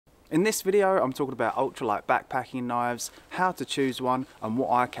In this video, I'm talking about ultralight backpacking knives, how to choose one, and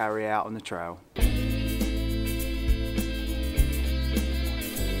what I carry out on the trail.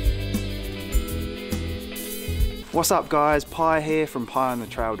 What's up guys, Pi here from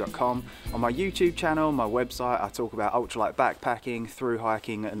Pieonthetrail.com. On my YouTube channel, my website, I talk about ultralight backpacking, through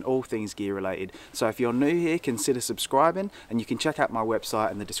hiking and all things gear related. So if you're new here, consider subscribing and you can check out my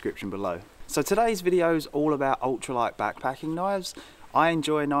website in the description below. So today's video is all about ultralight backpacking knives. I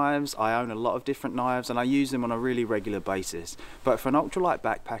enjoy knives, I own a lot of different knives and I use them on a really regular basis. But for an ultralight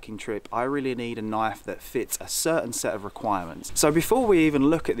backpacking trip, I really need a knife that fits a certain set of requirements. So before we even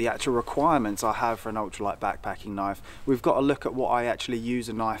look at the actual requirements I have for an ultralight backpacking knife, we've got to look at what I actually use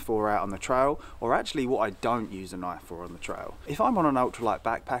a knife for out on the trail, or actually what I don't use a knife for on the trail. If I'm on an ultralight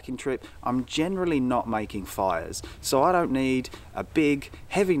backpacking trip, I'm generally not making fires. So I don't need a big,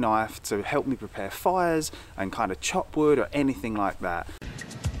 heavy knife to help me prepare fires and kind of chop wood or anything like that.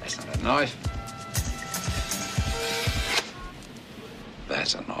 That's not a knife.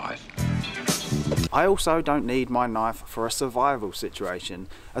 That's a knife. I also don't need my knife for a survival situation.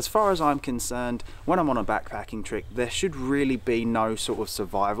 As far as I'm concerned, when I'm on a backpacking trip, there should really be no sort of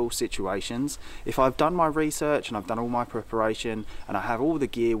survival situations. If I've done my research and I've done all my preparation and I have all the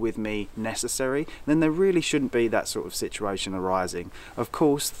gear with me necessary, then there really shouldn't be that sort of situation arising. Of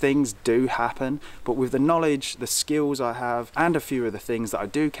course, things do happen, but with the knowledge, the skills I have, and a few of the things that I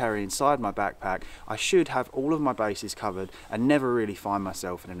do carry inside my backpack, I should have all of my bases covered and never really find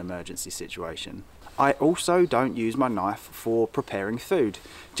myself in an emergency situation. I also don't use my knife for preparing food.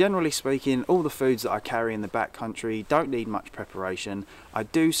 Generally speaking, all the foods that I carry in the backcountry don't need much preparation. I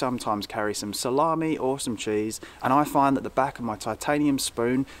do sometimes carry some salami or some cheese, and I find that the back of my titanium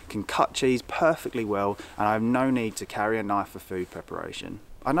spoon can cut cheese perfectly well, and I have no need to carry a knife for food preparation.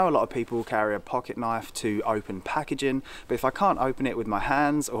 I know a lot of people carry a pocket knife to open packaging, but if I can't open it with my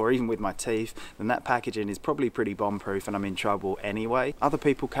hands or even with my teeth, then that packaging is probably pretty bomb-proof and I'm in trouble anyway. Other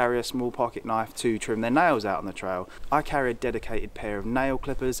people carry a small pocket knife to trim their nails out on the trail. I carry a dedicated pair of nail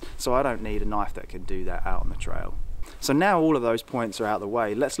clippers, so I don't need a knife that can do that out on the trail. So now all of those points are out of the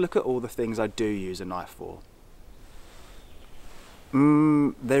way, let's look at all the things I do use a knife for.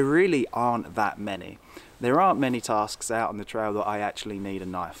 There really aren't that many. There aren't many tasks out on the trail that I actually need a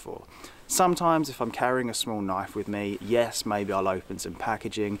knife for. Sometimes if I'm carrying a small knife with me, yes, maybe I'll open some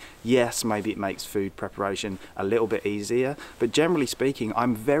packaging, yes, maybe it makes food preparation a little bit easier, but generally speaking,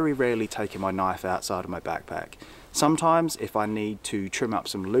 I'm very rarely taking my knife outside of my backpack. Sometimes if I need to trim up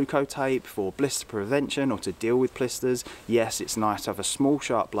some leukotape for blister prevention or to deal with blisters, yes, it's nice to have a small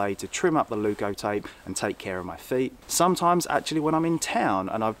sharp blade to trim up the leukotape and take care of my feet. Sometimes actually when I'm in town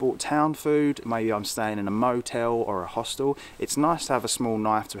and I've bought town food, maybe I'm staying in a motel or a hostel, it's nice to have a small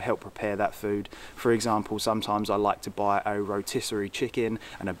knife to help prepare that food. For example, sometimes I like to buy a rotisserie chicken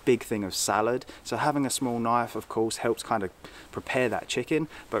and a big thing of salad, so having a small knife of course helps kind of prepare that chicken,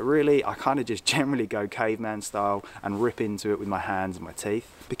 but really I kind of just generally go caveman style and rip into it with my hands and my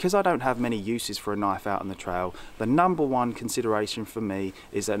teeth. Because I don't have many uses for a knife out on the trail, the number one consideration for me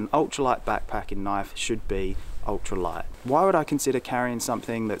is that an ultralight backpacking knife should be ultralight. Why would I consider carrying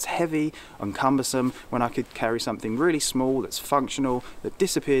something that's heavy and cumbersome when I could carry something really small that's functional, that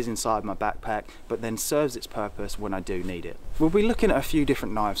disappears inside my backpack but then serves its purpose when I do need it? We'll be looking at a few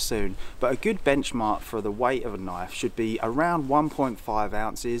different knives soon, but a good benchmark for the weight of a knife should be around 1.5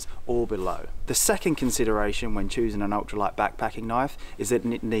 ounces or below. The second consideration when choosing an ultralight backpacking knife is that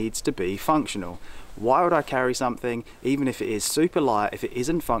it needs to be functional. Why would I carry something, even if it is super light, if it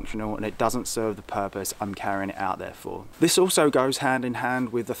isn't functional and it doesn't serve the purpose I'm carrying it out there for? This also goes hand in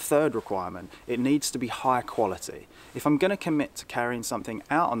hand with the third requirement. It needs to be high quality. If I'm going to commit to carrying something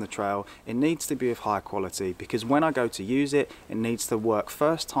out on the trail, it needs to be of high quality, because when I go to use it, it needs to work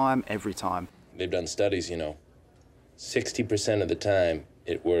first time, every time. They've done studies, you know. 60% of the time,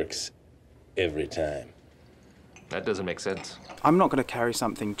 it works every time. That doesn't make sense. I'm not going to carry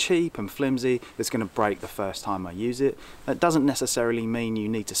something cheap and flimsy that's going to break the first time I use it. That doesn't necessarily mean you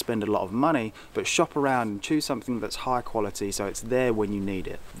need to spend a lot of money, but shop around and choose something that's high quality so it's there when you need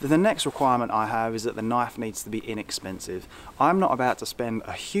it. The next requirement I have is that the knife needs to be inexpensive. I'm not about to spend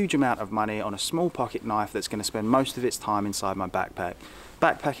a huge amount of money on a small pocket knife that's going to spend most of its time inside my backpack.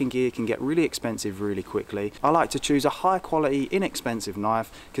 Backpacking gear can get really expensive really quickly. I like to choose a high quality, inexpensive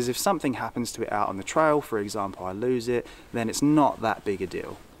knife, because if something happens to it out on the trail, for example I lose it, then it's not that big a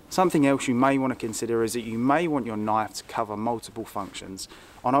deal. Something else you may want to consider is that you may want your knife to cover multiple functions.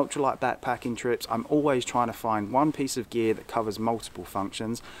 On ultralight backpacking trips, I'm always trying to find one piece of gear that covers multiple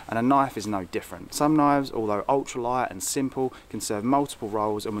functions, and a knife is no different. Some knives, although ultralight and simple, can serve multiple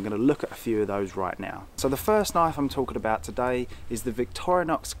roles, and we're going to look at a few of those right now. So the first knife I'm talking about today is the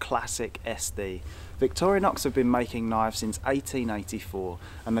Victorinox Classic SD. Victorinox have been making knives since 1884,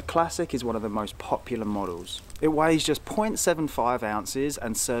 and the Classic is one of the most popular models. It weighs just 0.75 ounces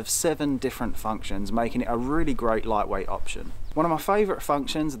and serves 7 different functions, making it a really great lightweight option. One of my favourite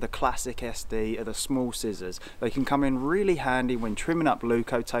functions of the Classic SD are the small scissors. They can come in really handy when trimming up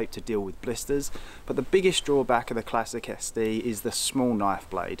Leukotape to deal with blisters, but the biggest drawback of the Classic SD is the small knife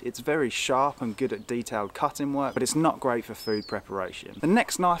blade. It's very sharp and good at detailed cutting work, but it's not great for food preparation. The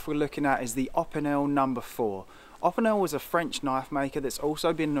next knife we're looking at is the Opinel No. 4. Opinel was a French knife maker that's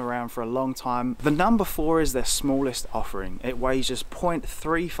also been around for a long time. The No. 4 is their smallest offering. It weighs just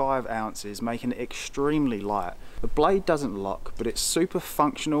 0.35 ounces, making it extremely light. The blade doesn't lock, but it's super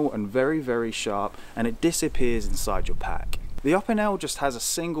functional and very sharp, and it disappears inside your pack. The Opinel just has a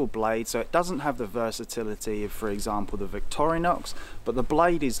single blade, so it doesn't have the versatility of, for example, the Victorinox, but the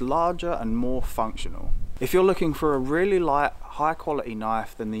blade is larger and more functional. If you're looking for a really light, high quality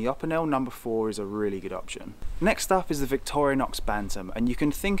knife, then the Opinel No. 4 is a really good option. Next up is the Victorinox Bantam, and you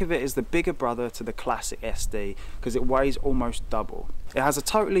can think of it as the bigger brother to the Classic SD because it weighs almost double. It has a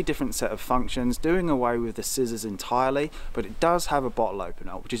totally different set of functions, doing away with the scissors entirely, but it does have a bottle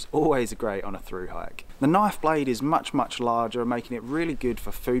opener, which is always great on a through hike. The knife blade is much larger, making it really good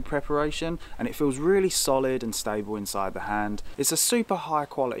for food preparation, and it feels really solid and stable inside the hand. It's a super high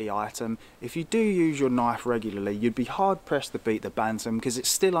quality item. If you do use your knife regularly, you'd be hard pressed to beat the Bantam because it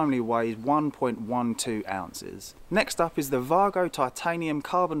still only weighs 1.12 ounces. Next up is the Vargo Titanium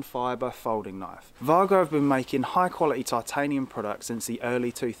Carbon Fibre Folding Knife. Vargo have been making high quality titanium products since the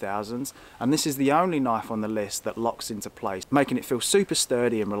early 2000s, and this is the only knife on the list that locks into place, making it feel super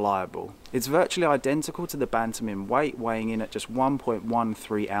sturdy and reliable. It's virtually identical to the Bantam in weight, weighing in at just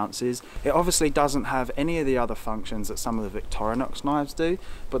 1.13 ounces. It obviously doesn't have any of the other functions that some of the Victorinox knives do,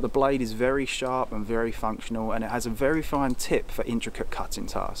 but the blade is very sharp and very functional, and it has a very fine tip for intricate cutting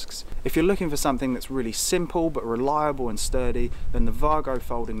tasks. If you're looking for something that's really simple but reliable and sturdy, then the Vargo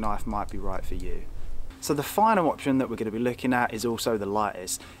folding knife might be right for you. So the final option that we're going to be looking at is also the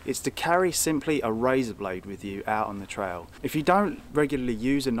lightest. It's to carry simply a razor blade with you out on the trail. If you don't regularly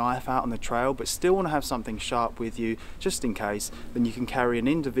use a knife out on the trail but still want to have something sharp with you just in case, then you can carry an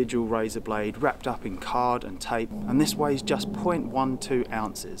individual razor blade wrapped up in card and tape, and this weighs just 0.12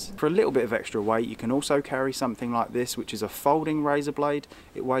 ounces. For a little bit of extra weight, you can also carry something like this, which is a folding razor blade.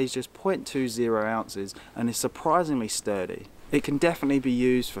 It weighs just 0.20 ounces and is surprisingly sturdy. It can definitely be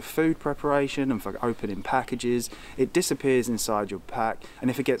used for food preparation and for opening packages. It disappears inside your pack, and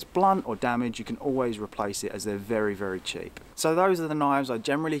if it gets blunt or damaged, you can always replace it as they're very cheap. So those are the knives I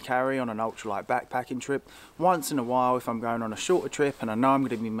generally carry on an ultralight backpacking trip. Once in a while, if I'm going on a shorter trip and I know I'm going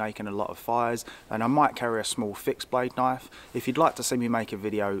to be making a lot of fires, then I might carry a small fixed blade knife. If you'd like to see me make a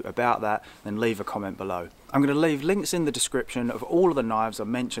video about that, then leave a comment below. I'm going to leave links in the description of all of the knives I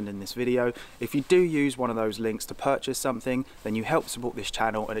mentioned in this video. If you do use one of those links to purchase something, then you help support this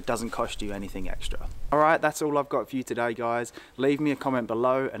channel and it doesn't cost you anything extra. Alright, that's all I've got for you today, guys. Leave me a comment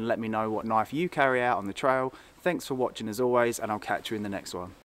below and let me know what knife you carry out on the trail. Thanks for watching as always, and I'll catch you in the next one.